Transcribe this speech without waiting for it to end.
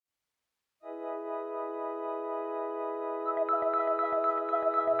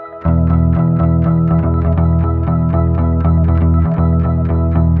Hi,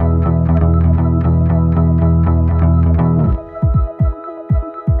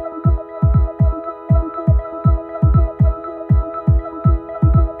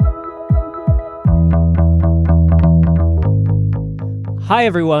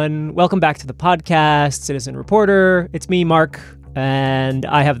 everyone. Welcome back to the podcast, Citizen Reporter. It's me, Mark, and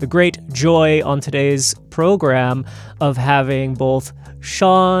I have the great joy on today's program of having both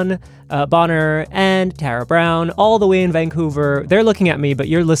Sean Bonner and Tara Brown all the way in Vancouver. They're looking at me, but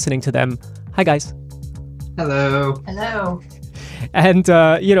you're listening to them. Hi, guys. Hello. Hello. And,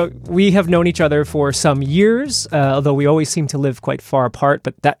 we have known each other for some years, although we always seem to live quite far apart,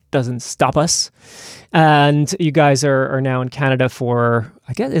 but that doesn't stop us. And you guys are now in Canada for,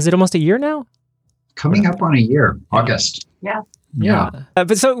 I guess, is it almost a year now? Coming up on a year, August. Yeah.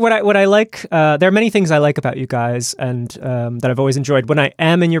 But so what I like, there are many things I like about you guys, and that I've always enjoyed when I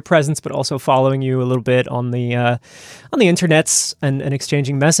am in your presence, but also following you a little bit on the internets and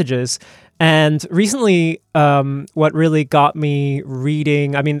exchanging messages. And recently, what really got me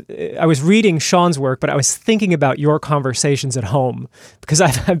reading, I was reading Sean's work, but I was thinking about your conversations at home, because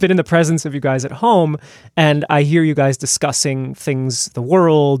I've been in the presence of you guys at home, and I hear you guys discussing things, the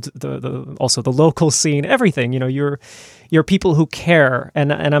world, also the local scene, everything. You're people who care,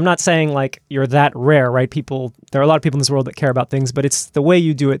 and I'm not saying like you're that rare, right? There are a lot of people in this world that care about things, but it's the way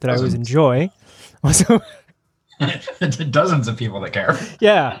you do it that I always enjoy. Also, dozens of people that care.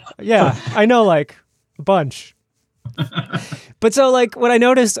 Yeah. I know, like, a bunch. But so, like, what I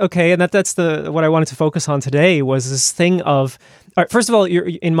noticed, okay, and that's what I wanted to focus on today was this thing of, all right, first of all,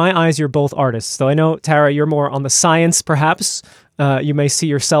 in my eyes, you're both artists. So I know, Tara, you're more on the science, perhaps. You may see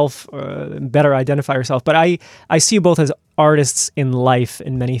yourself, better identify yourself, but I see you both as artists in life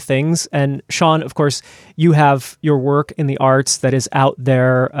in many things. And Sean, of course, you have your work in the arts that is out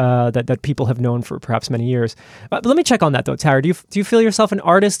there, that people have known for perhaps many years. But let me check on that though, Tara. Do you feel yourself an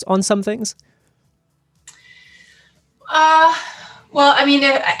artist on some things? Well,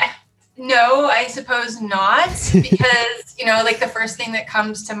 no, I suppose not, because, like the first thing that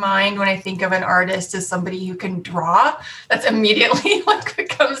comes to mind when I think of an artist is somebody who can draw. That's immediately what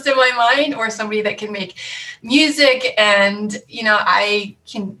comes to my mind, or somebody that can make music. And, I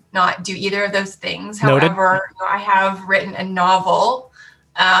cannot do either of those things. Noted. However, I have written a novel,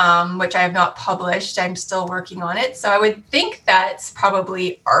 which I have not published. I'm still working on it. So I would think that's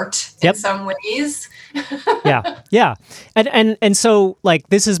probably art in some ways. Yeah. And so, like,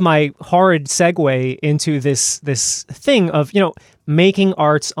 this is my horrid segue into this thing of, making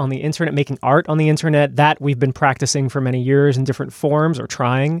art on the internet that we've been practicing for many years in different forms, or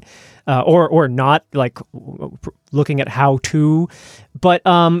trying, or not, like looking at how to. But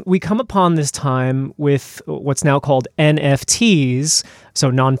we come upon this time with what's now called NFTs, so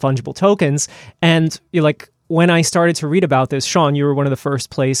non-fungible tokens. And when I started to read about this, Sean, you were one of the first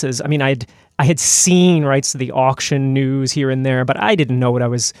places. I had seen rights to the auction news here and there, but I didn't know what I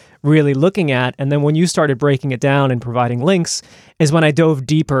was really looking at. And then when you started breaking it down and providing links is when I dove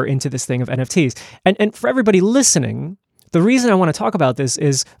deeper into this thing of NFTs. And for everybody listening, the reason I want to talk about this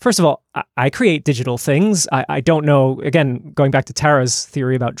is, first of all, I create digital things. I don't know, again, going back to Tara's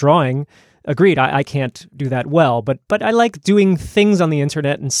theory about drawing, agreed, I can't do that well, but I like doing things on the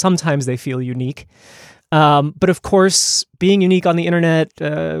internet, and sometimes they feel unique. But of course, being unique on the internet,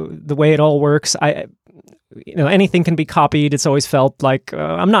 the way it all works, anything can be copied. It's always felt like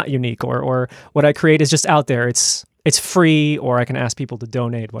I'm not unique, or what I create is just out there. It's free, or I can ask people to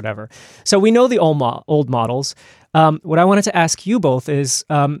donate, whatever. So we know the old models. What I wanted to ask you both is,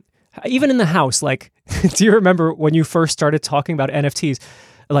 even in the house, like, do you remember when you first started talking about NFTs?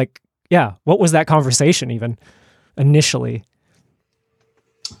 Like, yeah, what was that conversation even initially?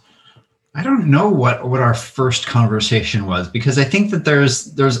 I don't know what our first conversation was, because I think that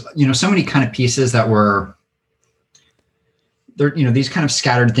there's so many kind of pieces that were there, these kind of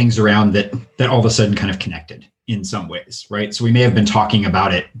scattered things around that all of a sudden kind of connected in some ways, right? So we may have been talking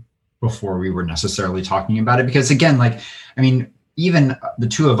about it before we were necessarily talking about it, because again, even the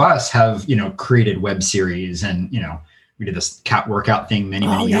two of us have, created web series, and, we did this cat workout thing many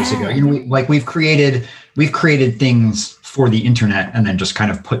years ago. We've created things for the internet and then just kind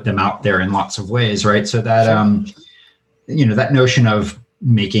of put them out there in lots of ways, right? So that that notion of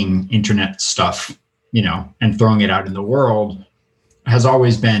making internet stuff, and throwing it out in the world has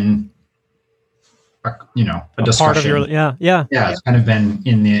always been a discussion. Part of your, yeah. It's kind of been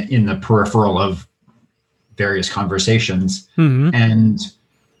in the peripheral of various conversations. Mm-hmm. And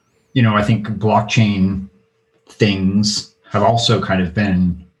I think blockchain things have also kind of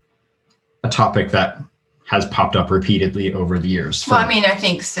been a topic that has popped up repeatedly over the years. Well, I mean, I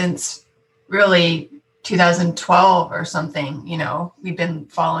think since really 2012 or something, we've been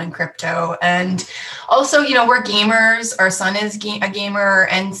following crypto. And also, we're gamers. Our son is a gamer.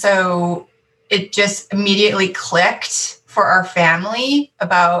 And so it just immediately clicked for our family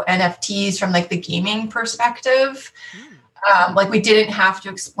about NFTs from like the gaming perspective. We didn't have to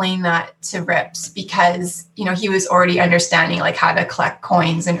explain that to Rips because, he was already understanding like how to collect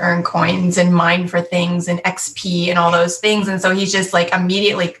coins and earn coins and mine for things and XP and all those things. And so he's just like,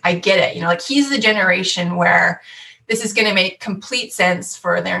 immediately, I get it. Like he's the generation where this is going to make complete sense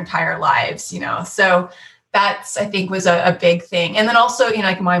for their entire lives, So that's, I think, was a big thing. And then also,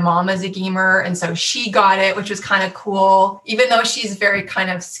 like my mom is a gamer. And so she got it, which was kind of cool, even though she's very kind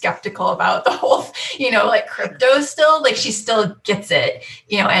of skeptical about the whole, like crypto still, like she still gets it,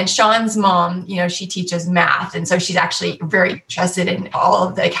 and Sean's mom, she teaches math. And so she's actually very interested in all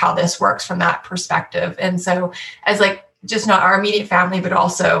of like how this works from that perspective. And so as like, just not our immediate family, but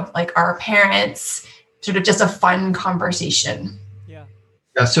also like our parents, sort of just a fun conversation.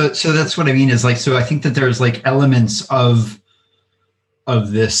 Yeah, so that's what I mean is like, so I think that there's like elements of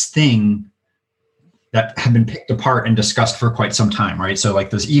this thing that have been picked apart and discussed for quite some time, right? So like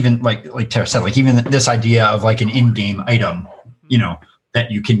there's even like Tara said, like even this idea of like an in-game item,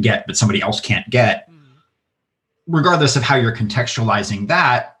 that you can get but somebody else can't get, regardless of how you're contextualizing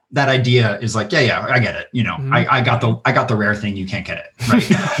that idea is like, yeah, I get it. I got the rare thing, you can't get it, right?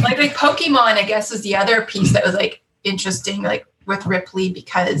 like Pokemon, I guess, was the other piece that was like interesting, like with Ripley,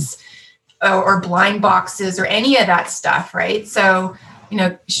 because or blind boxes or any of that stuff, right? So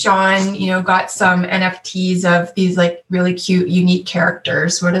Sean got some NFTs of these like really cute unique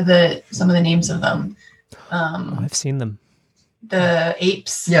characters. What are some of the names of them? I've seen them. The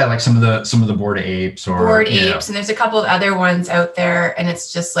apes, like some of the Bored Apes and there's a couple of other ones out there, and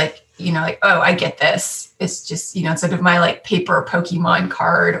it's just like like, oh, I get this. It's just, sort of my like paper Pokemon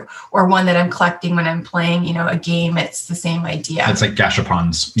card or one that I'm collecting when I'm playing, a game. It's the same idea. It's like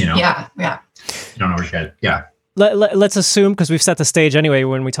gashapons, Yeah. You don't always get it. Yeah. Let's assume, because we've set the stage anyway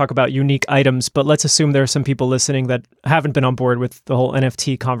when we talk about unique items, but let's assume there are some people listening that haven't been on board with the whole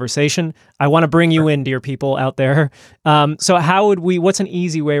NFT conversation. I want to bring you in, dear people out there. So what's an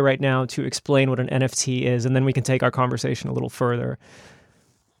easy way right now to explain what an NFT is? And then we can take our conversation a little further.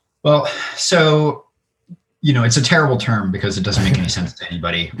 Well, so, it's a terrible term because it doesn't make any sense to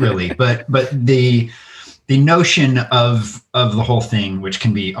anybody really, but the notion of the whole thing, which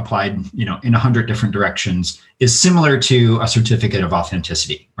can be applied, in 100 different directions, is similar to a certificate of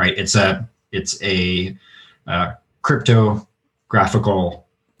authenticity, right? It's a cryptographical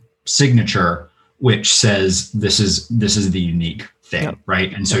signature, which says this is the unique thing, yep.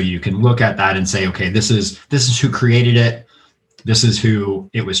 Right? And so you can look at that and say, okay, this is who created it. This is who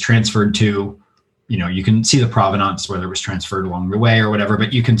it was transferred to. You can see the provenance, whether it was transferred along the way or whatever,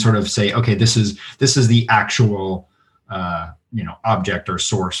 but you can sort of say, okay, this is the actual, object or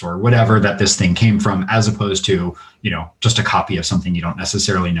source or whatever that this thing came from, as opposed to, just a copy of something you don't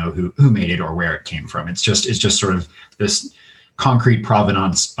necessarily know who made it or where it came from. It's just sort of this concrete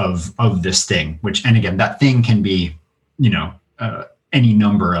provenance of this thing, which, and again, that thing can be, any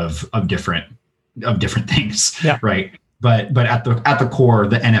number of different things, yeah. Right? But at the core,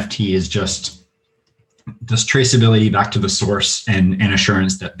 the NFT is just this traceability back to the source and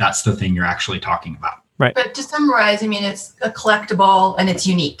assurance that that's the thing you're actually talking about. Right. But to summarize, I mean, it's a collectible and it's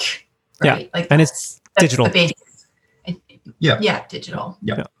unique, right? Yeah. Like, and it's digital. The basis. Yeah. Yeah. Digital.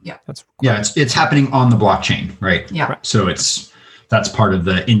 Yeah. Yeah. It's happening on the blockchain, right? Yeah. Right. So that's part of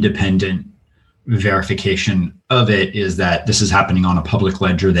the independent verification of it, is that this is happening on a public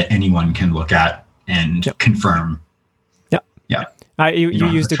ledger that anyone can look at and confirm. Yeah. You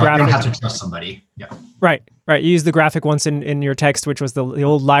used a graphic. You don't have to trust somebody. Yeah. Right. You used the graphic once in your text, which was the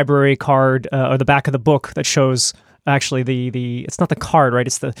old library card or the back of the book that shows actually the it's not the card, right?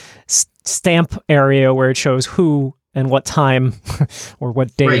 It's the stamp area where it shows who and what time or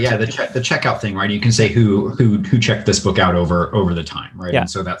what date. Right. Yeah. The checkout thing, right? You can say who checked this book out over the time, right? Yeah. And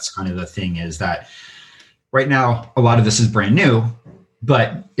so that's kind of the thing, is that right now a lot of this is brand new,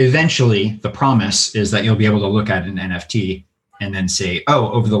 but eventually the promise is that you'll be able to look at an NFT and then say,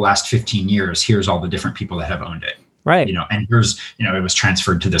 oh, over the last 15 years, here's all the different people that have owned it. Right. And here's, it was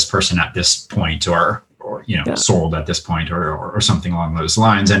transferred to this person at this point, or sold at this point, or something along those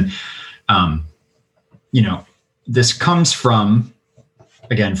lines. And, this comes from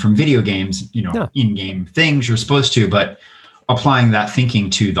video games, in-game things you're supposed to, but applying that thinking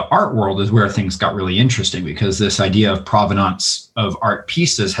to the art world is where things got really interesting, because this idea of provenance of art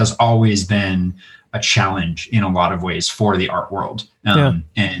pieces has always been a challenge in a lot of ways for the art world.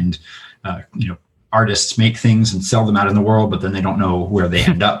 artists make things and sell them out in the world, but then they don't know where they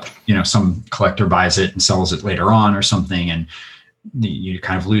end up. Some collector buys it and sells it later on or something, and you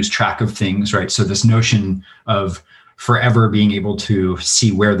kind of lose track of things, right? So this notion of forever being able to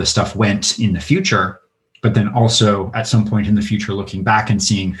see where the stuff went in the future, but then also at some point in the future looking back and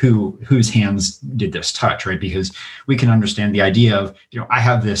seeing whose hands did this touch, right? Because we can understand the idea of, I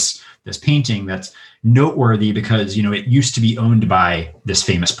have this painting that's noteworthy because it used to be owned by this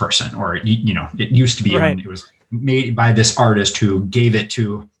famous person, or it used to be right. owned, it was made by this artist who gave it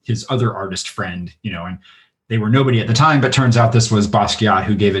to his other artist friend, and they were nobody at the time, but turns out this was Basquiat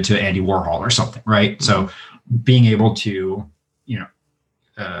who gave it to Andy Warhol or something, right? Mm-hmm. So being able to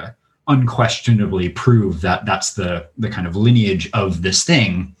unquestionably prove that that's the kind of lineage of this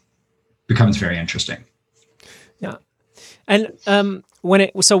thing becomes very interesting. Yeah. And when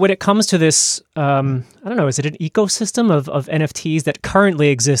it comes to this, I don't know, is it an ecosystem of NFTs that currently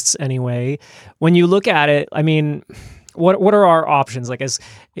exists anyway? When you look at it, I mean, what are our options? Like, as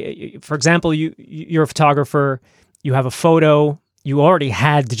for example, you're a photographer, you have a photo, you already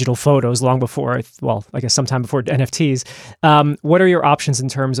had digital photos long before, I guess sometime before NFTs. What are your options in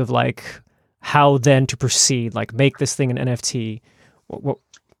terms of like how then to proceed, like make this thing an NFT? What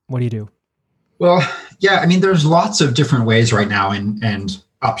do you do? Well, yeah, I mean, there's lots of different ways right now, and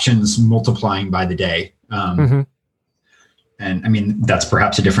options multiplying by the day. Mm-hmm. And I mean, that's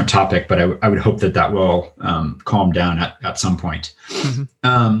perhaps a different topic, but I would hope that will calm down at some point.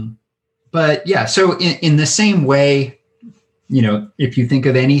 Mm-hmm. But yeah, so in the same way, if you think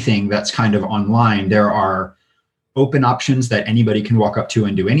of anything that's kind of online, there are open options that anybody can walk up to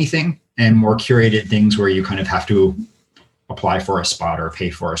and do anything, and more curated things where you kind of have to apply for a spot or pay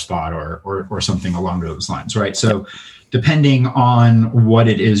for a spot or something along those lines, right? So depending on what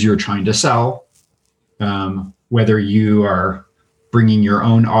it is you're trying to sell, whether you are bringing your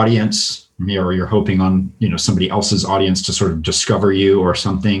own audience, or you're hoping on somebody else's audience to sort of discover you or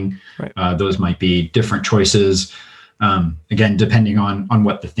something, right. Those might be different choices. Again, depending on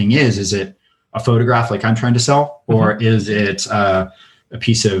what the thing is it a photograph like I'm trying to sell, or mm-hmm. is it a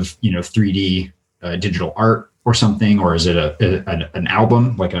piece of 3D digital art or something, or is it an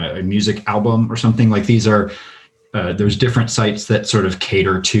album, like a music album or something? Like these are there's different sites that sort of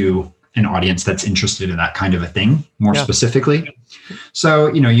cater to an audience that's interested in that kind of a thing more specifically. So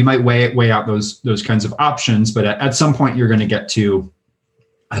you might weigh out those kinds of options, but at some point you're going to get to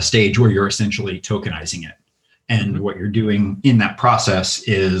a stage where you're essentially tokenizing it. And what you're doing in that process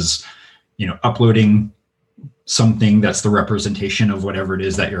is, uploading something that's the representation of whatever it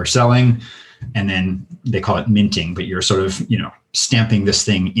is that you're selling. And then they call it minting, but you're sort of, stamping this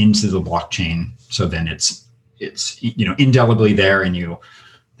thing into the blockchain. So then it's indelibly there, and you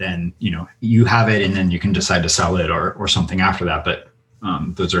have it, and then you can decide to sell it or something after that. But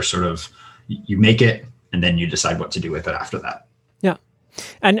those are sort of, you make it and then you decide what to do with it after that. Yeah.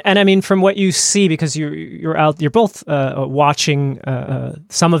 And I mean, from what you see, because you're both watching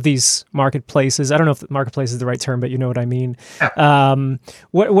some of these marketplaces. I don't know if marketplace is the right term, but you know what I mean. Yeah.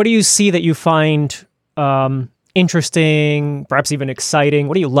 What do you see that you find interesting, perhaps even exciting?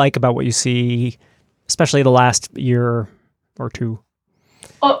 What do you like about what you see, especially the last year or two?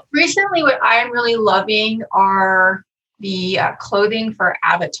 Well, recently, what I'm really loving are the clothing for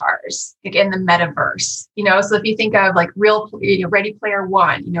avatars, like in the metaverse. So if you think of like Ready Player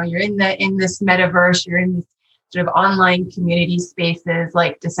One, you're in this metaverse, you're in sort of online community spaces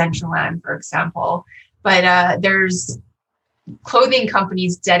like Decentraland, for example. But there's clothing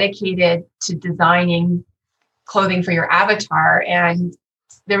companies dedicated to designing clothing for your avatar. And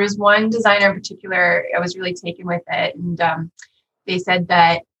there was one designer in particular, I was really taken with it. And they said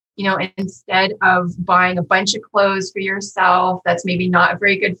that, instead of buying a bunch of clothes for yourself, that's maybe not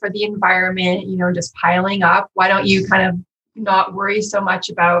very good for the environment, just piling up, why don't you kind of not worry so much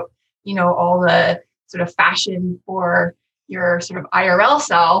about, all the sort of fashion for your sort of IRL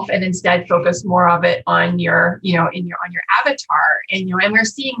self, and instead focus more of it on your, on your avatar. And, and we're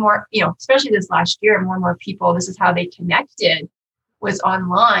seeing more, especially this last year, more and more people, this is how they connected, was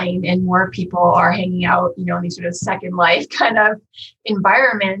online, and more people are hanging out, in these sort of Second Life kind of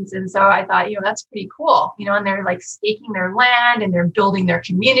environments. And so I thought, that's pretty cool, and they're like staking their land and they're building their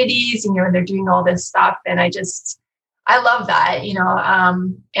communities, and they're doing all this stuff. And I love that,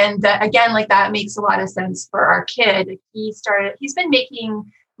 and again, like that makes a lot of sense for our kid. He's been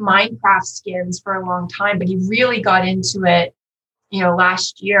making Minecraft skins for a long time, but he really got into it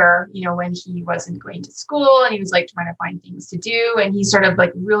last year, when he wasn't going to school and he was like trying to find things to do, and he sort of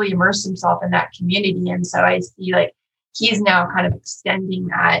like really immersed himself in that community. And so I see like he's now kind of extending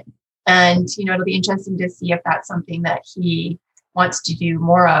that, and it'll be interesting to see if that's something that he wants to do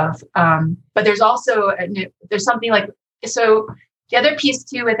more of. But there's also, there's something like, so the other piece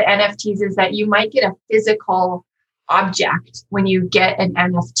too with the NFTs is that you might get a physical object when you get an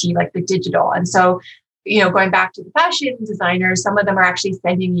NFT, like the digital. And so, going back to the fashion designers, some of them are actually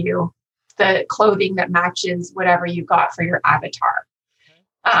sending you the clothing that matches whatever you got for your avatar.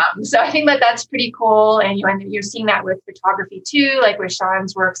 So I think that that's pretty cool. And you're seeing that with photography too, like with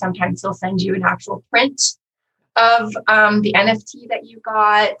Sean's work, sometimes he'll send you an actual print of the NFT that you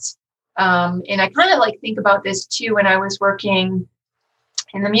got. And I kind of like think about this too, when I was working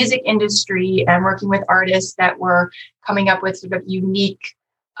in the music industry and working with artists that were coming up with sort of unique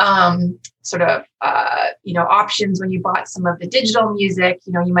options when you bought some of the digital music.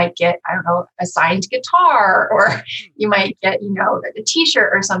 You might get, I don't know, a signed guitar, or you might get, a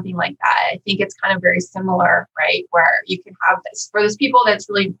t-shirt or something like that. I think it's kind of very similar, right? Where you can have this for those people that's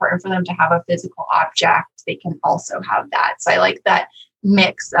really important for them to have a physical object. They can also have that. So I like that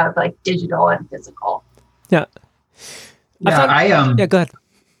mix of like digital and physical. Yeah. Yeah, go ahead.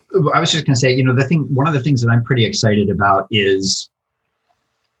 I was just going to say, one of the things that I'm pretty excited about is,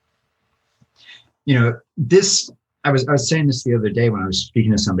 I was saying this the other day when I was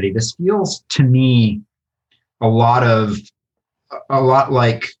speaking to somebody. This feels to me a lot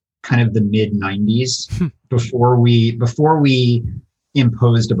like kind of the mid 90s before we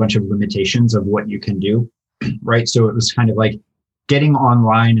imposed a bunch of limitations of what you can do, right? So it was kind of like getting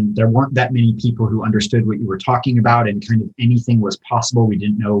online, and there weren't that many people who understood what you were talking about, and kind of anything was possible. We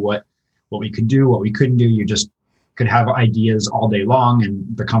didn't know what we could do, what we couldn't do. You just could have ideas all day long, and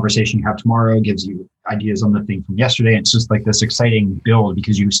the conversation you have tomorrow gives you ideas on the thing from yesterday. It's just like this exciting build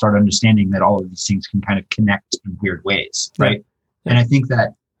because you start understanding that all of these things can kind of connect in weird ways, right? Yeah. And I think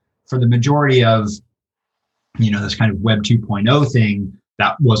that for the majority of, this kind of Web 2.0 thing,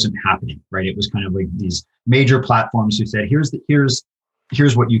 that wasn't happening, right? It was kind of like these major platforms who said, here's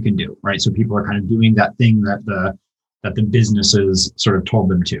what you can do, right? So people are kind of doing that thing that the businesses sort of told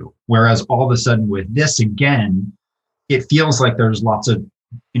them to. Whereas all of a sudden with this, again, it feels like there's lots of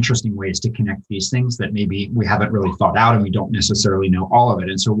interesting ways to connect these things that maybe we haven't really thought out, and we don't necessarily know all of it.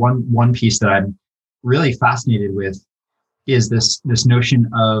 And so one piece that I'm really fascinated with is this notion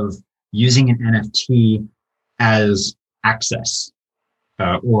of using an NFT as access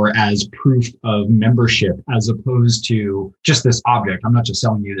or as proof of membership, as opposed to just this object. I'm not just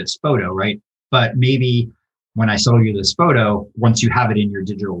selling you this photo, right? But maybe when I sell you this photo, once you have it in your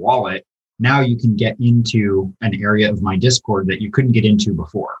digital wallet, now you can get into an area of my Discord that you couldn't get into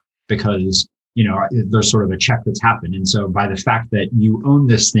before, because, there's sort of a check that's happened. And so by the fact that you own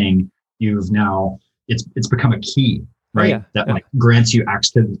this thing, it's become a key, right? Like grants you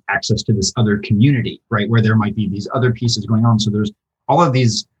access to this other community, right? Where there might be these other pieces going on. So there's all of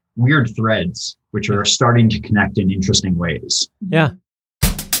these weird threads, which are starting to connect in interesting ways. Yeah.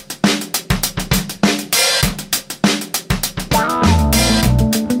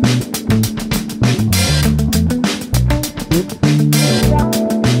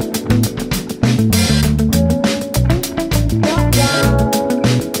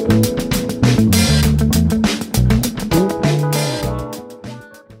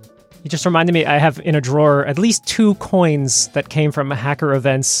 Just reminded me, I have in a drawer at least 2 coins that came from hacker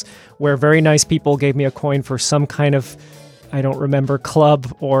events where very nice people gave me a coin for some kind of, I don't remember,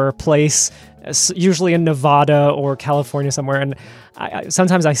 club or place, usually in Nevada or California somewhere. And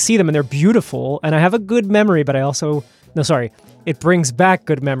sometimes I see them and they're beautiful and I have a good memory, but it brings back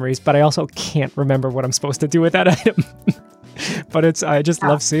good memories, but I also can't remember what I'm supposed to do with that item. But I just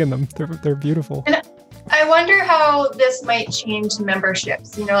love seeing them. They're beautiful. I wonder how this might change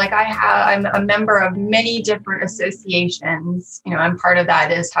memberships. I'm a member of many different associations, and part of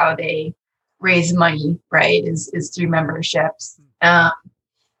that is how they raise money, right? Is through memberships. But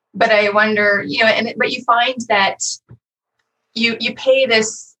I wonder, but you find that you pay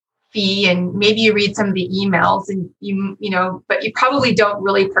this fee and maybe you read some of the emails and but you probably don't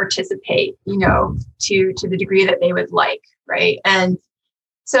really participate, to the degree that they would like, right? And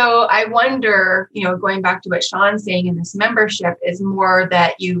so I wonder, going back to what Sean's saying in this membership is more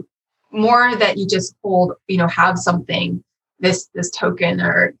that you just hold, have something, this token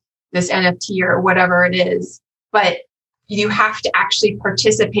or this NFT or whatever it is, but you have to actually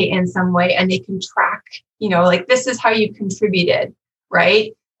participate in some way and they can track, like this is how you contributed,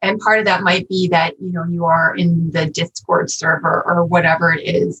 right? And part of that might be that, you are in the Discord server or whatever it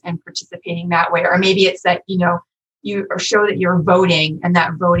is and participating that way. Or maybe it's that, you show that you're voting and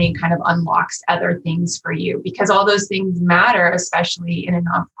that voting kind of unlocks other things for you because all those things matter, especially in a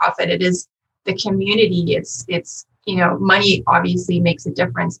nonprofit. It is the community. It's money obviously makes a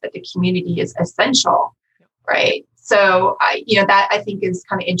difference, but the community is essential, right? So that I think is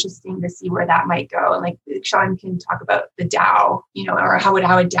kind of interesting to see where that might go. And like Sean can talk about the DAO, or how a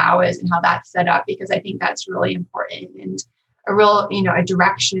DAO is and how that's set up, because I think that's really important and a real, a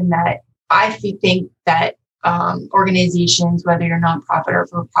direction that I think that organizations, whether you're nonprofit or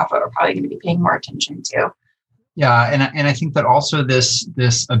for profit, are probably going to be paying more attention to. Yeah, and I think that also this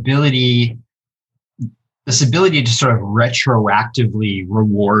ability to sort of retroactively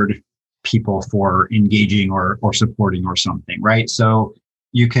reward people for engaging or supporting or something, right? So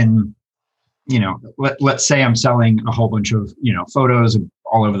you can, let's say I'm selling a whole bunch of, photos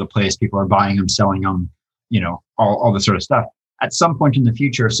all over the place. People are buying them, selling them, all this sort of stuff. At some point in the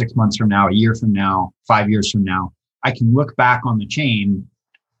future, 6 months from now, a year from now, 5 years from now, I can look back on the chain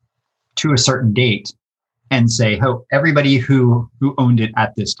to a certain date and say, oh, everybody who owned it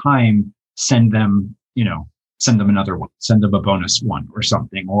at this time, send them another one, send them a bonus one or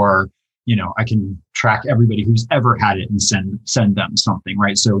something, or, I can track everybody who's ever had it and send them something,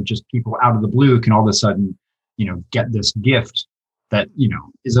 right? So just people out of the blue can all of a sudden, get this gift that,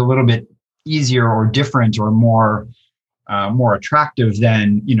 is a little bit easier or different or more attractive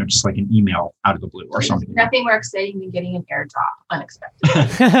than, just like an email out of the blue or something. Nothing more exciting than getting an airdrop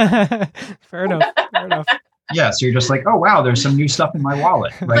unexpectedly. Fair enough. Yeah, so you're just like, oh wow, there's some new stuff in my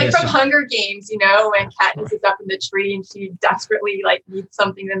wallet. Right? Like from Hunger Games, when Katniss is up in the tree and she desperately needs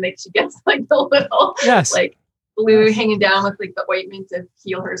something, then she gets the little blue hanging down with the ointment to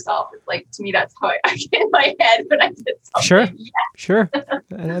heal herself. It's to me, that's how I get in my head when I did something. Sure.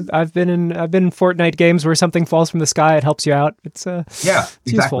 And I've been in Fortnite games where something falls from the sky, it helps you out. It's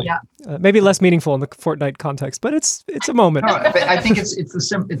exactly. Useful. Yeah. Maybe less meaningful in the Fortnite context, but it's a moment. No, I think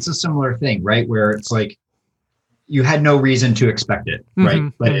it's a similar thing, right? Where it's like, you had no reason to expect it,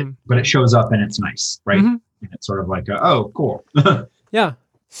 right? But it shows up and it's nice, right? And it's sort of like, oh, cool. Yeah.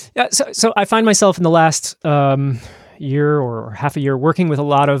 So I find myself in the last year or half a year working with a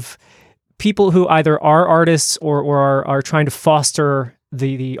lot of people who either are artists or are trying to foster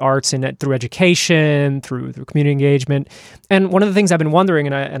the arts through education, through community engagement. And one of the things I've been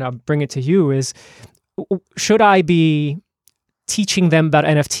wondering, and I'll bring it to you, is should I be teaching them about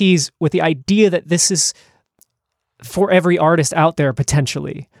NFTs with the idea that this is for every artist out there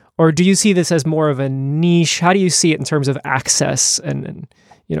potentially? Or do you see this as more of a niche? How do you see it in terms of access and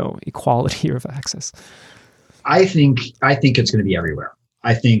equality of access? I think it's going to be everywhere.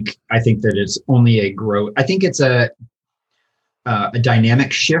 I think that it's only a growth. I think it's a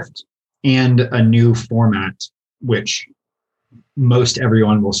dynamic shift and a new format, which most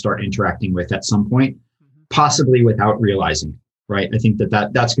everyone will start interacting with at some point, possibly without realizing, right? I think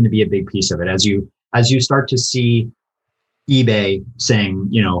that's going to be a big piece of it. As you start to see eBay saying,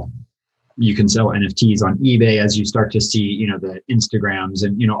 you can sell NFTs on eBay, as you start to see, the Instagrams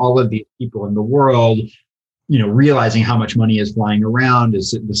and, all of these people in the world, realizing how much money is flying around,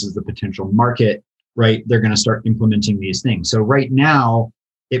 this is the potential market, right? They're going to start implementing these things. So right now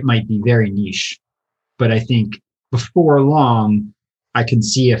it might be very niche, but I think before long, I can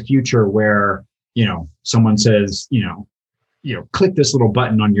see a future where, someone says, click this little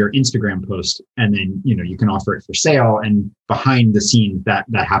button on your Instagram post, and then, you can offer it for sale. And behind the scenes, that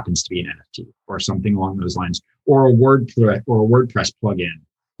happens to be an NFT or something along those lines, or a WordPress plugin,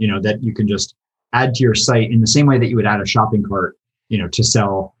 that you can just add to your site in the same way that you would add a shopping cart, to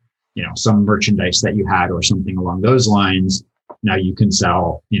sell, some merchandise that you had or something along those lines. Now you can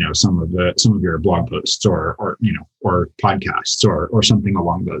sell, some of your blog posts or podcasts or something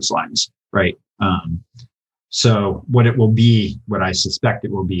along those lines, right? So what I suspect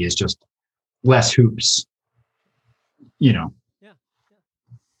it will be is just less hoops, Yeah.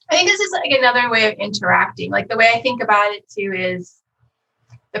 I think this is another way of interacting. The way I think about it too is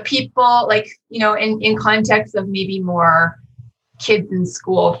the people, in context of maybe more kids in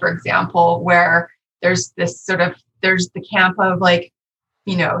school, for example, where there's the camp of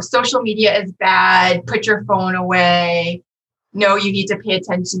social media is bad, put your phone away. No, you need to pay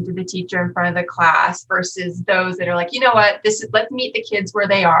attention to the teacher in front of the class, versus those that are let's meet the kids where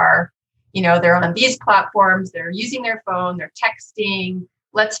they are. They're on these platforms, they're using their phone, they're texting.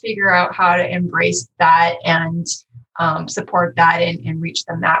 Let's figure out how to embrace that and support that and reach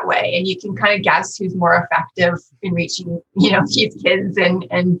them that way. And you can kind of guess who's more effective in reaching, these kids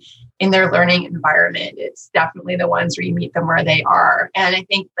and in their learning environment. It's definitely the ones where you meet them where they are. And I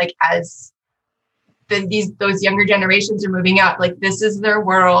think as those younger generations are moving up, this is their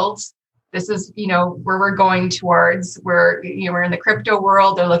world. This is, where we're going towards. We're in the crypto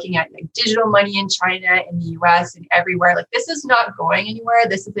world. They're looking at digital money in China, in the US, and everywhere. This is not going anywhere.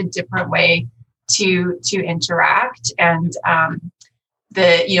 This is a different way to interact. And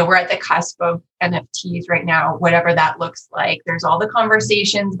we're at the cusp of NFTs right now, whatever that looks like. There's all the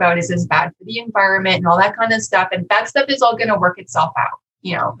conversations about, is this bad for the environment and all that kind of stuff. And that stuff is all going to work itself out.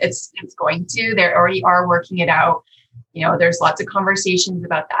 It's going to, they already are working it out. There's lots of conversations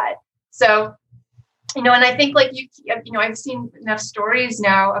about that. So, and I think like I've seen enough stories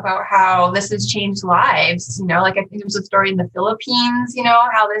now about how this has changed lives, like I think there was a story in the Philippines,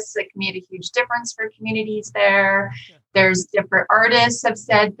 how this like made a huge difference for communities there. There's different artists have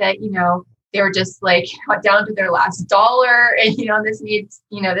said that, they were just like down to their last dollar and,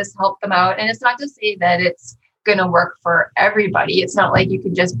 this helped them out. And it's not to say that it's going to work for everybody. It's not like you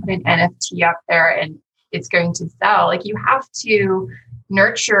can just put an NFT up there and it's going to sell. Like you have to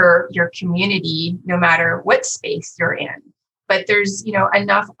nurture your community no matter what space you're in. But there's,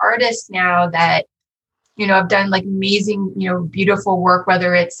 enough artists now that, have done like amazing, beautiful work,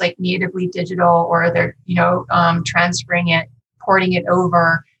 whether it's like natively digital or they're, transferring it, porting it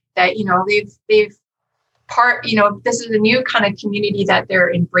over, that, they've this is a new kind of community that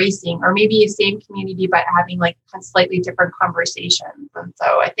they're embracing, or maybe a same community, but having like slightly different conversations. And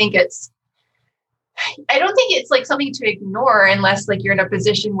so I don't think it's like something to ignore unless like you're in a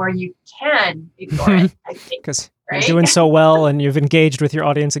position where you can ignore it, I think. Because you're doing so well and you've engaged with your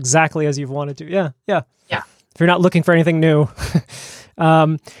audience exactly as you've wanted to. Yeah. If you're not looking for anything new.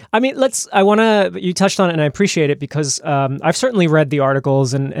 You touched on it and I appreciate it because I've certainly read the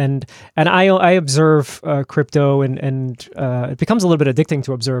articles and I observe crypto and it becomes a little bit addicting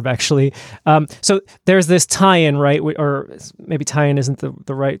to observe actually. So there's this tie-in, right? Or maybe tie-in isn't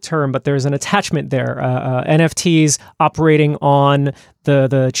the right term, but there's an attachment there. NFTs operating on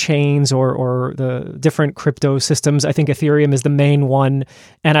the chains or the different crypto systems. I think Ethereum is the main one,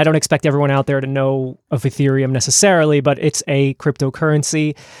 and I don't expect everyone out there to know of Ethereum necessarily, but it's a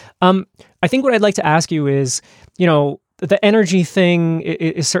cryptocurrency. I think what I'd like to ask you is, the energy thing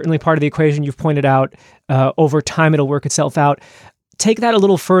is certainly part of the equation. You've pointed out over time it'll work itself out. Take that a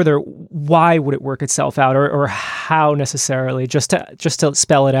little further. Why would it work itself out, or how necessarily? Just to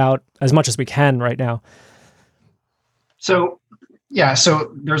spell it out as much as we can right now. So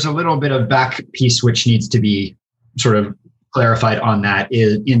there's a little bit of back piece which needs to be sort of clarified on that,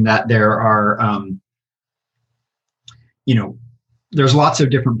 in that there are, there's lots of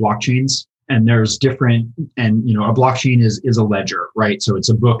different blockchains and there's different, and, a blockchain is a ledger, right? So it's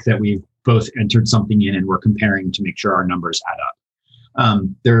a book that we've both entered something in and we're comparing to make sure our numbers add up.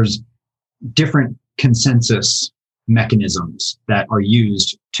 There's different consensus mechanisms that are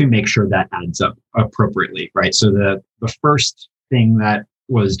used to make sure that adds up appropriately, right? So the first thing that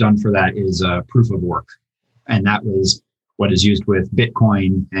was done for that is proof of work. And that was what is used with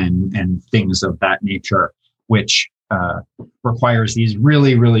Bitcoin and things of that nature, which requires these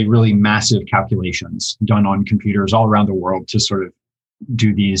really, really, really massive calculations done on computers all around the world to sort of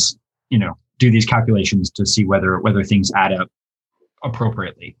do these calculations to see whether things add up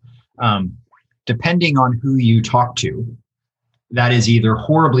appropriately. Depending on who you talk to, that is either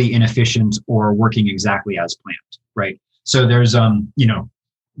horribly inefficient or working exactly as planned, right? So there's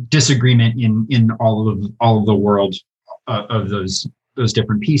disagreement in all of the world of those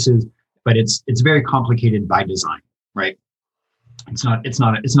different pieces, but it's very complicated by design, right? It's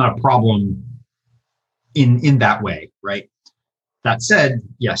not a problem in that way, right? That said,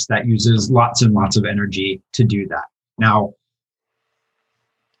 yes, that uses lots and lots of energy to do that. Now,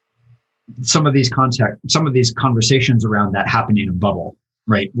 some of these conversations around that happen in a bubble,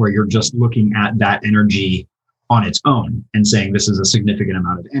 right? Where you're just looking at that energy on its own and saying this is a significant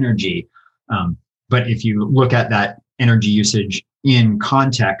amount of energy. But if you look at that energy usage in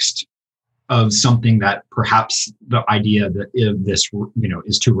context of something that perhaps the idea that if this,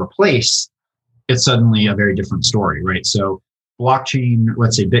 is to replace, it's suddenly a very different story, right? So blockchain,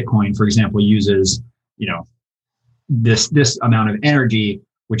 let's say Bitcoin, for example, uses, this amount of energy,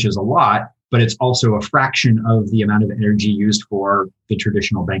 which is a lot, but it's also a fraction of the amount of energy used for the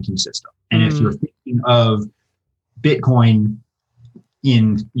traditional banking system. And if you're thinking of Bitcoin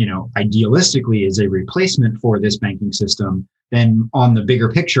idealistically as a replacement for this banking system, then on the bigger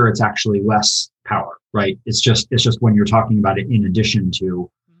picture, it's actually less power, right? It's just when you're talking about it in addition to.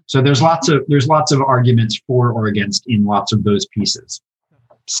 So there's lots of arguments for or against in lots of those pieces.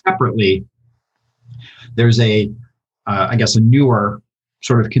 Separately, there's a newer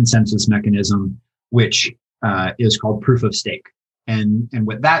sort of consensus mechanism, which is called proof of stake. And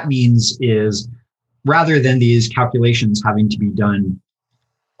what that means is, rather than these calculations having to be done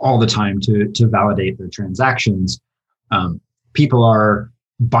all the time to validate the transactions, people are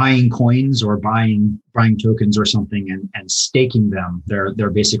buying coins or buying tokens or something and staking them. They're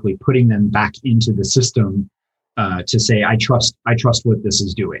basically putting them back into the system to say I trust what this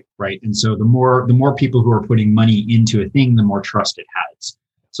is doing, right? And so the more people who are putting money into a thing, the more trust it has.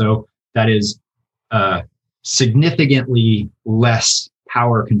 So that is significantly less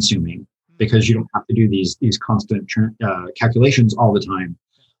power consuming because you don't have to do these constant calculations all the time.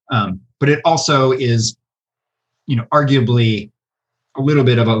 But it also is, arguably a little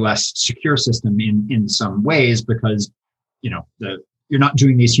bit of a less secure system in some ways because, you're not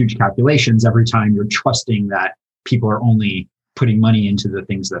doing these huge calculations every time. You're trusting that people are only putting money into the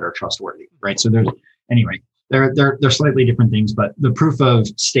things that are trustworthy, right? So they're slightly different things, but the proof of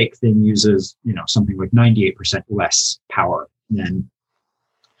stake thing uses, something like 98% less power than.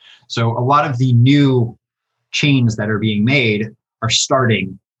 So a lot of the new chains that are being made are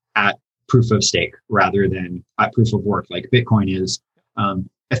starting at proof of stake rather than at proof of work, like Bitcoin is.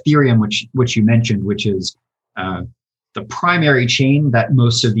 Ethereum, which you mentioned, which is the primary chain that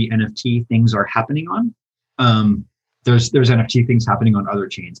most of the NFT things are happening on. There's NFT things happening on other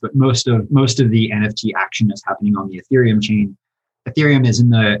chains, but most of the NFT action is happening on the Ethereum chain. Ethereum is in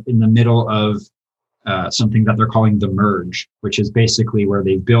the middle of something that they're calling the merge, which is basically where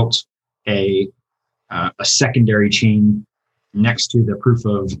they built a secondary chain next to the proof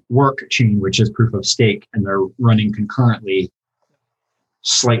of work chain, which is proof of stake, and they're running concurrently,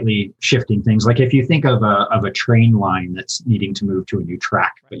 slightly shifting things. Like if you think of a train line that's needing to move to a new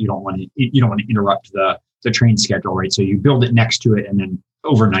track, but you don't want to interrupt the train schedule, right? So you build it next to it, and then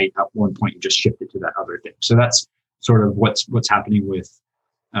overnight at one point you just shift it to that other thing. So that's sort of what's happening with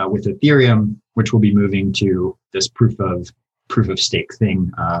Ethereum, which will be moving to this proof of stake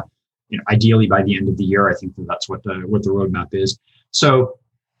thing. Ideally by the end of the year. I think that's what the roadmap is. So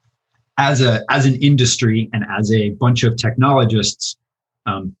as an industry and as a bunch of technologists,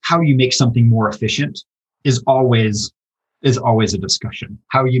 how you make something more efficient is always a discussion.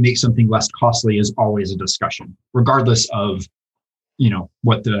 How you make something less costly is always a discussion, regardless of,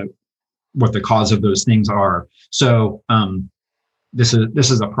 what the cause of those things are. So this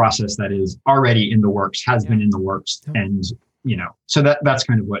is a process that is already in the works, has been in the works, and so that's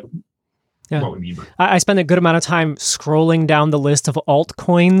kind of what we mean by it. I spend a good amount of time scrolling down the list of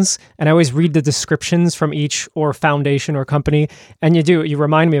altcoins, and I always read the descriptions from each or foundation or company. And you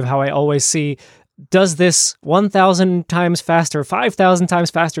remind me of how I always see, does this 1,000 times faster, 5,000 times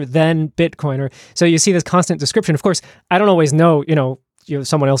faster than Bitcoin? Or so you see this constant description. Of course, I don't always know,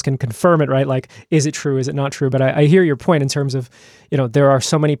 someone else can confirm it, right? Like, is it true? Is it not true? But I hear your point in terms of, there are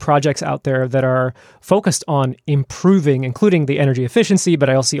so many projects out there that are focused on improving, including the energy efficiency, but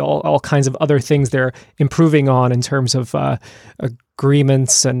I also see all kinds of other things they're improving on in terms of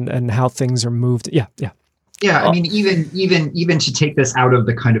agreements and how things are moved. Yeah. I mean, even to take this out of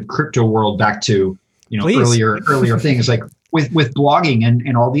the kind of crypto world back to, earlier things like with blogging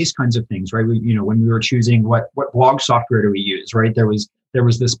and all these kinds of things, right? When we were choosing what blog software do we use, right? There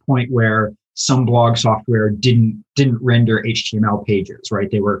was this point where some blog software didn't render HTML pages, right?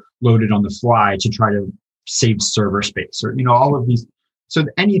 They were loaded on the fly to try to save server space, or all of these. So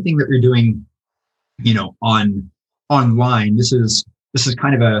anything that you're doing, online, this is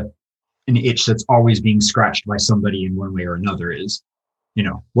kind of an itch that's always being scratched by somebody in one way or another. Is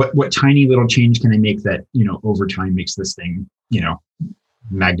what tiny little change can I make that over time makes this thing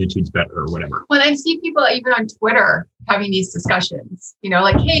magnitudes better or whatever. Well, I see people even on Twitter having these discussions,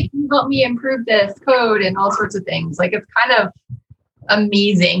 like, hey, can you help me improve this code and all sorts of things. Like, it's kind of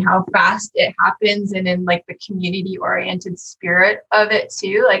amazing how fast it happens, and in like the community oriented spirit of it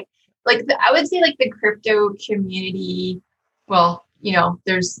too. I would say like the crypto community, well,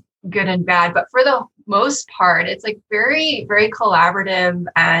 there's good and bad, but for the most part, it's like very, very collaborative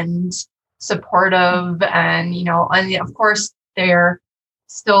and supportive. And, and of course they're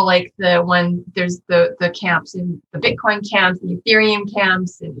still like there's the camps in the Bitcoin camps, the Ethereum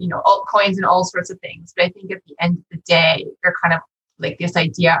camps, and, altcoins and all sorts of things. But I think at the end of the day, they're kind of like this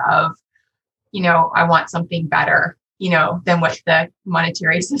idea of, I want something better, than what the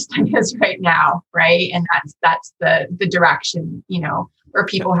monetary system is right now. Right. And that's the direction, where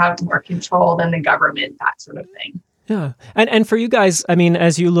people have more control than the government, that sort of thing. Yeah. And for you guys, I mean,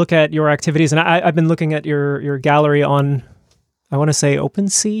 as you look at your activities, and I've been looking at your gallery on, I want to say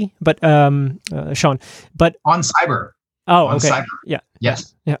OpenSea, but Sean, but on Cyber. Oh, on okay. Cyber. Yeah.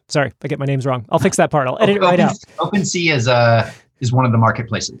 Yes. Yeah. Sorry, I get my names wrong. I'll fix that part. I'll edit it right out. OpenSea is one of the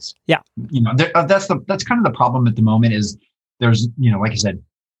marketplaces. Yeah. That's kind of the problem at the moment is there's, like I said,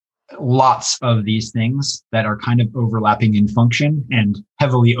 lots of these things that are kind of overlapping in function and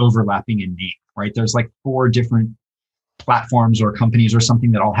heavily overlapping in name, right? There's like 4 different platforms or companies or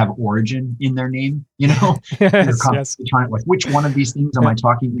something that all have origin in their name, Yes. Trying, like, which one of these things am I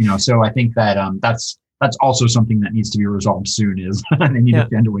talking, So I think that that's that's also something that needs to be resolved soon. Is they need to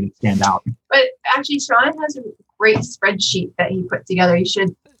find a way to stand out. But actually, Sean has a great spreadsheet that he put together. You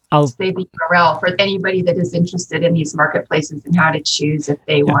should I'll say the URL for anybody that is interested in these marketplaces and how to choose if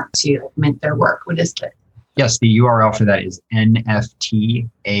they want to mint their work. What is it? Yes, the URL for that is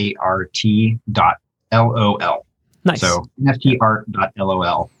nftart.lol. Nice. So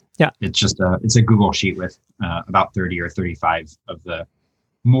nftart.lol. Yeah. It's a Google sheet with about 30 or 35 of the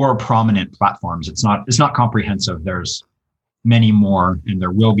more prominent platforms. It's not comprehensive. There's many more, and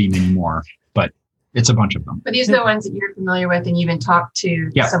there will be many more, but it's a bunch of them. But these are the ones that you're familiar with, and you even talked to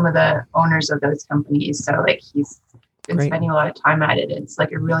some of the owners of those companies. So like he's been spending a lot of time at it. It's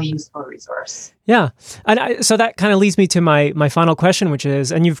like a really useful resource. Yeah. And so that kind of leads me to my final question, which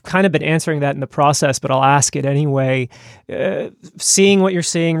is, and you've kind of been answering that in the process, but I'll ask it anyway. Seeing what you're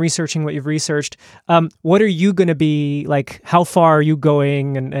seeing, researching what you've researched, what are you going to be like? How far are you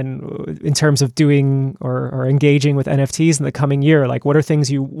going and in terms of doing or engaging with NFTs in the coming year? Like, what are things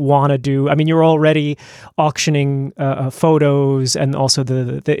you want to do? I mean, you're already auctioning photos and also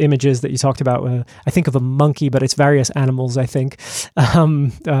the images that you talked about. I think of a monkey, but it's various animals, I think.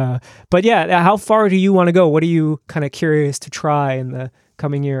 But yeah, how far do you want to go? What are you kind of curious to try in the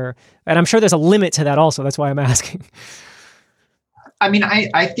coming year? And I'm sure there's a limit to that also. That's why I'm asking. I mean,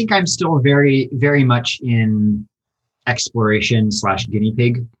 I think I'm still very, very much in exploration / guinea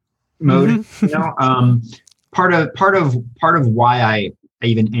pig mode. Mm-hmm. You know, part of why I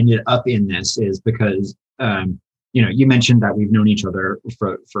even ended up in this is because, you mentioned that we've known each other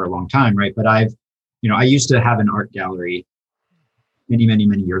for a long time, right? But I used to have an art gallery many, many,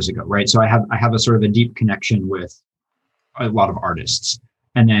 many years ago, right? So I have a sort of a deep connection with a lot of artists.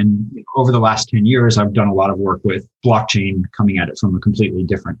 And then over the last 10 years, I've done a lot of work with blockchain, coming at it from a completely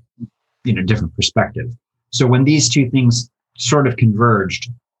different perspective. So when these two things sort of converged,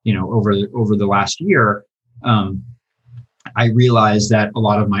 over the last year, I realized that a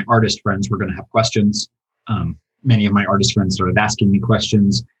lot of my artist friends were going to have questions. Many of my artist friends started asking me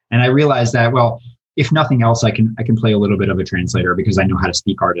questions, and I realized that, well, if nothing else, I can play a little bit of a translator because I know how to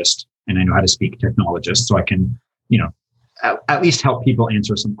speak artist and I know how to speak technologist. So I can, at least help people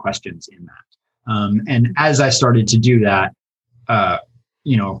answer some questions in that. And as I started to do that, I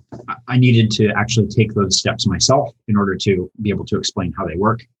needed to actually take those steps myself in order to be able to explain how they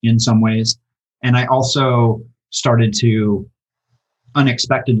work in some ways. And I also started to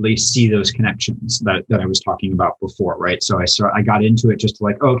unexpectedly see those connections that I was talking about before, right? So I got into it just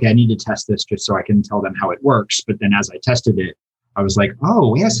like, okay, I need to test this just so I can tell them how it works. But then as I tested it, I was like,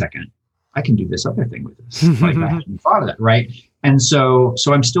 oh, wait a second, I can do this other thing with this. Like I hadn't thought of that, right? And so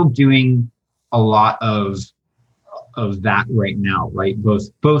I'm still doing a lot of that right now, right?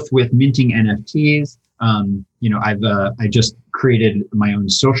 Both with minting NFTs. I just created my own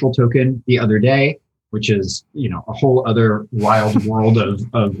social token the other day, which is, a whole other wild world of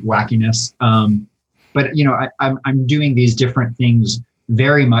wackiness. But I'm doing these different things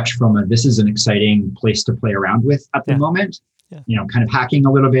very much from this is an exciting place to play around with at the moment. Yeah. Kind of hacking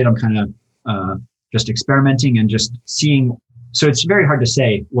a little bit. I'm kind of just experimenting and just seeing. So it's very hard to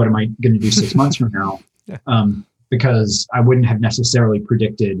say, what am I going to do 6 months from now? Because I wouldn't have necessarily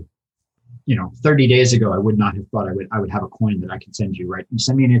predicted, 30 days ago, I would not have thought I would have a coin that I can send you, right? You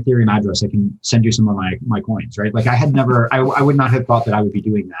send me an Ethereum address, I can send you some of my coins, right? Like I would not have thought that I would be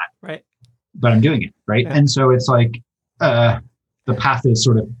doing that. Right. But I'm doing it, right? Yeah. And so it's like the path is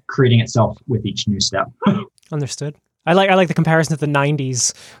sort of creating itself with each new step. Understood. I like the comparison to the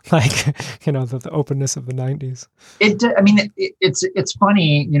 90s, like, the openness of the 90s. It's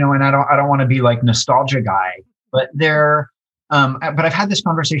funny, and I don't want to be like nostalgia guy, but but I've had this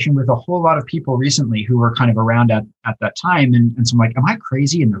conversation with a whole lot of people recently who were kind of around at that time. And so I'm like, am I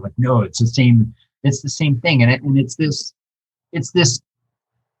crazy? And they're like, no, it's the same thing. And it's this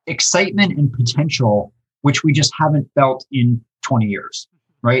excitement and potential, which we just haven't felt in 20 years.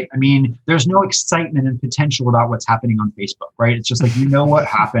 Right. I mean, there's no excitement and potential about what's happening on Facebook, right? It's just like, what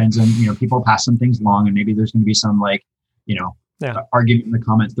happens and, people pass some things along and maybe there's going to be some like, argument in the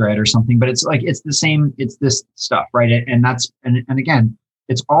comment thread or something, but it's like, it's the same, it's this stuff, right? And that's, and again,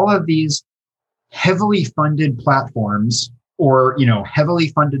 it's all of these heavily funded platforms or, heavily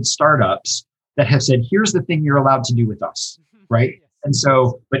funded startups that have said, here's the thing you're allowed to do with us, right? And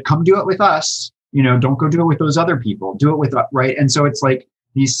so, but come do it with us, don't go do it with those other people, do it with, right? And so it's like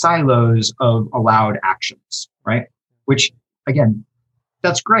these silos of allowed actions, right? Which again,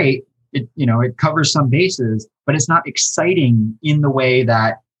 that's great. It covers some bases, but it's not exciting in the way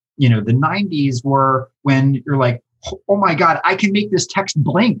that, the 90s were when you're like, oh my God, I can make this text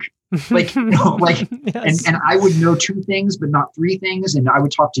blink Like, Yes. and I would know 2 things, but not 3 things. And I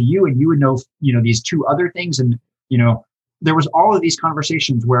would talk to you and you would know, these 2 other things. And, there was all of these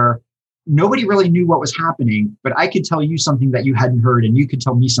conversations where nobody really knew what was happening, but I could tell you something that you hadn't heard and you could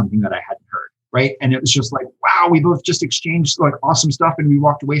tell me something that I hadn't heard. Right. And it was just like, wow, we both just exchanged like awesome stuff and we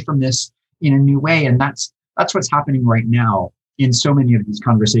walked away from this in a new way. And that's what's happening right now in so many of these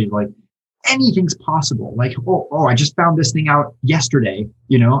conversations. Like anything's possible. Like, oh, I just found this thing out yesterday,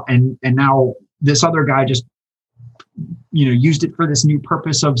 and now this other guy just, used it for this new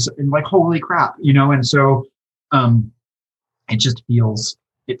purpose and like, holy crap, and so it just feels,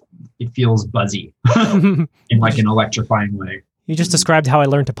 it feels buzzy in like an electrifying way. You just described how I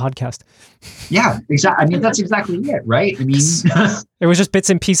learned to podcast. Yeah, exactly. I mean, that's exactly it, right? I mean, it was just bits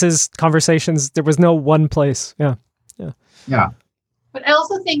and pieces, conversations. There was no one place. Yeah. But I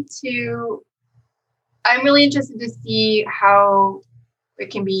also think too, I'm really interested to see how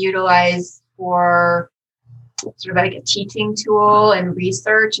it can be utilized for sort of like a teaching tool and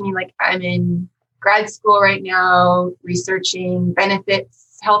research. I mean, like I'm in grad school right now, researching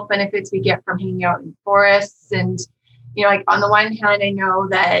health benefits we get from hanging out in forests. And, like on the one hand, I know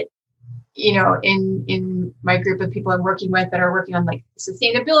that, in my group of people I'm working with that are working on like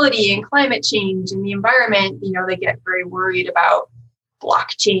sustainability and climate change and the environment, they get very worried about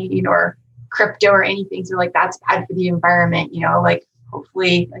blockchain or crypto or anything. So like, that's bad for the environment, like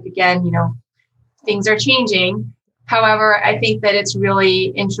hopefully, like, again, things are changing. However, I think that it's really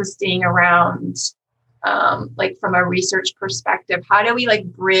interesting around, like from a research perspective, how do we like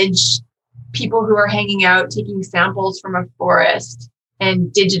bridge people who are hanging out, taking samples from a forest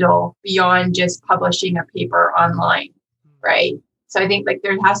and digital beyond just publishing a paper online, right? So I think like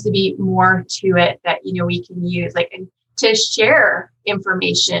there has to be more to it that, we can use like and to share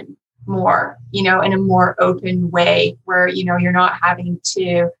information more, in a more open way where, you're not having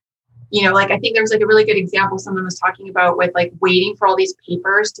to, like I think there was like a really good example someone was talking about with like waiting for all these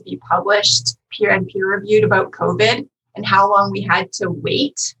papers to be published, peer reviewed about COVID and how long we had to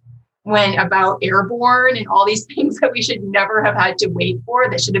wait when about airborne and all these things that we should never have had to wait for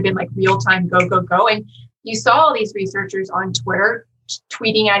that should have been like real time, go. And you saw all these researchers on Twitter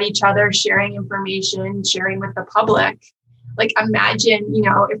tweeting at each other, sharing information, sharing with the public. Like imagine,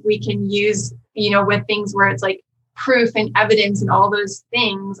 if we can use, with things where it's like proof and evidence and all those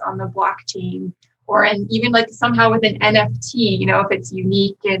things on the blockchain and even like somehow with an NFT, if it's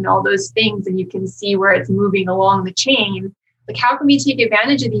unique and all those things and you can see where it's moving along the chain. Like, how can we take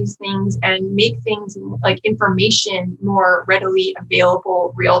advantage of these things and make things like information more readily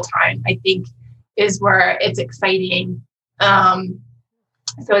available real time, I think is where it's exciting.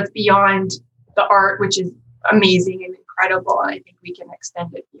 So it's beyond the art, which is amazing and incredible. And I think we can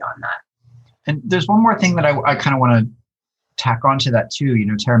extend it beyond that. And there's one more thing that I kind of want to tack onto that too.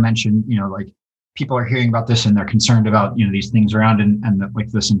 Tara mentioned, like people are hearing about this and they're concerned about, these things around and like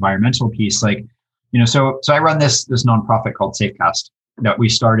this environmental piece, like, so I run this nonprofit called Safecast that we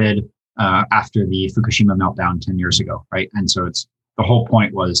started after the Fukushima meltdown 10 years ago, right? And so the whole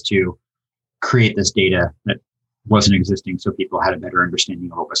point was to create this data that wasn't existing so people had a better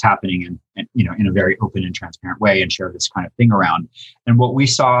understanding of what was happening and in a very open and transparent way and share this kind of thing around. And what we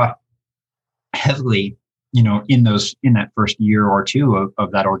saw heavily, in that first year or two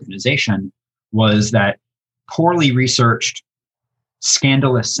of that organization was that poorly researched,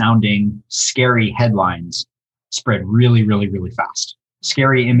 scandalous sounding, scary headlines spread really, really, really fast.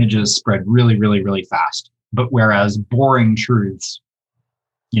 Scary images spread really, really, really fast. But whereas boring truths,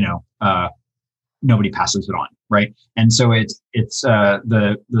 nobody passes it on, right? And so it's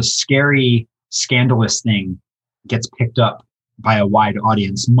the scary, scandalous thing gets picked up by a wide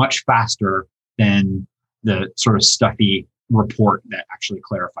audience much faster than the sort of stuffy report that actually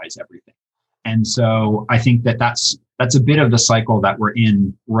clarifies everything. And so I think that's a bit of the cycle that we're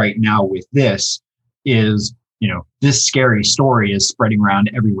in right now with this is, this scary story is spreading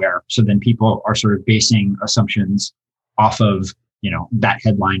around everywhere. So then people are sort of basing assumptions off of, that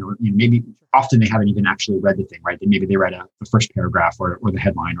headline, or maybe often they haven't even actually read the thing, right? Maybe they read the first paragraph or the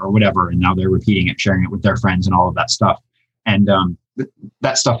headline or whatever, and now they're repeating it, sharing it with their friends and all of that stuff. And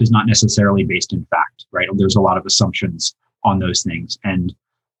that stuff is not necessarily based in fact, right? There's a lot of assumptions on those things. And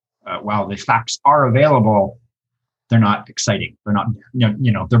while the facts are available, they're not exciting. They're not,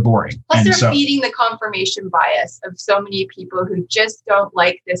 they're boring. Plus, and they're feeding the confirmation bias of so many people who just don't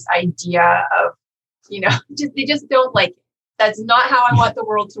like this idea of, they just don't like it. That's not how I want the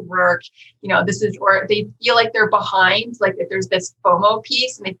world to work. Or they feel like they're behind, like that there's this FOMO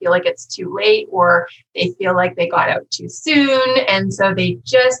piece and they feel like it's too late, or they feel like they got out too soon. And so they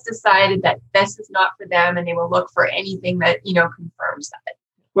just decided that this is not for them and they will look for anything that, confirms that.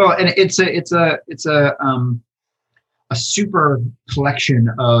 Well, and it's a super collection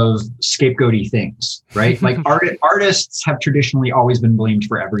of scapegoaty things, right? Like artists have traditionally always been blamed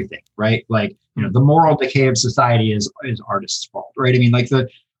for everything, right? Like, the moral decay of society is artists' fault, right? I mean, like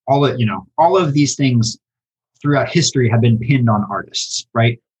all of these things throughout history have been pinned on artists,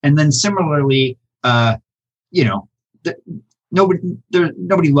 right? And then similarly,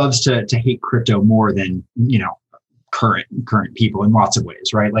 nobody loves to hate crypto more than current people in lots of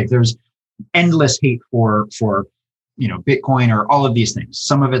ways, right? Like there's endless hate for Bitcoin or all of these things.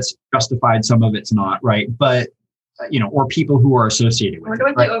 Some of it's justified, some of it's not, right? But or people who are associated with I wonder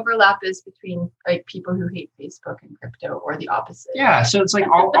it. what the overlap is between like people who hate Facebook and crypto, or the opposite. Yeah, so it's like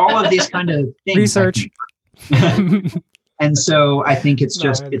all of these kind of things. Research. And so I think it's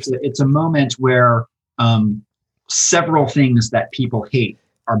just it's a moment where several things that people hate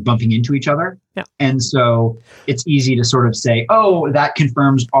are bumping into each other. Yeah. And so it's easy to sort of say, oh, that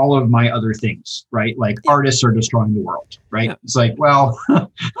confirms all of my other things, right? Like artists are destroying the world, right? Yeah. It's like, well,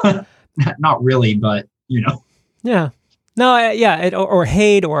 not really, but Yeah. No, or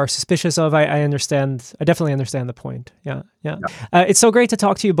hate or suspicious of. I understand. I definitely understand the point. Yeah. It's so great to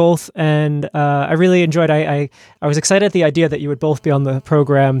talk to you both, and I really enjoyed. I was excited at the idea that you would both be on the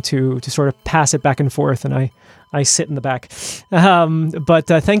program to sort of pass it back and forth, and I sit in the back. But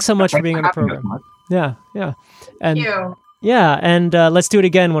thanks so much for being on the program. Yeah, and Thank you. Yeah, and let's do it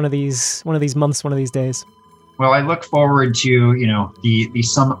again one of these months, one of these days. Well, I look forward to the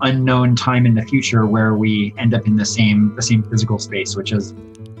some unknown time in the future where we end up in the same physical space, which has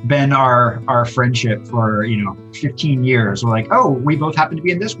been our friendship for 15 years. We're like, oh, we both happen to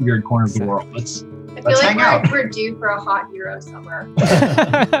be in this weird corner of the world. Let's hang out. We're due for a hot Euro summer.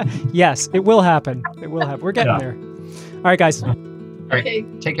 Yes, it will happen. It will happen. We're getting there. All right, guys. All right. Okay.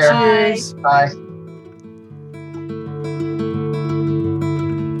 Take care. Cheers. Bye.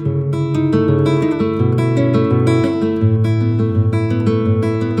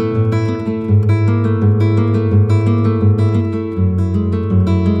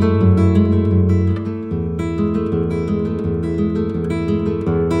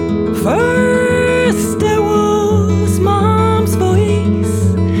 Fire!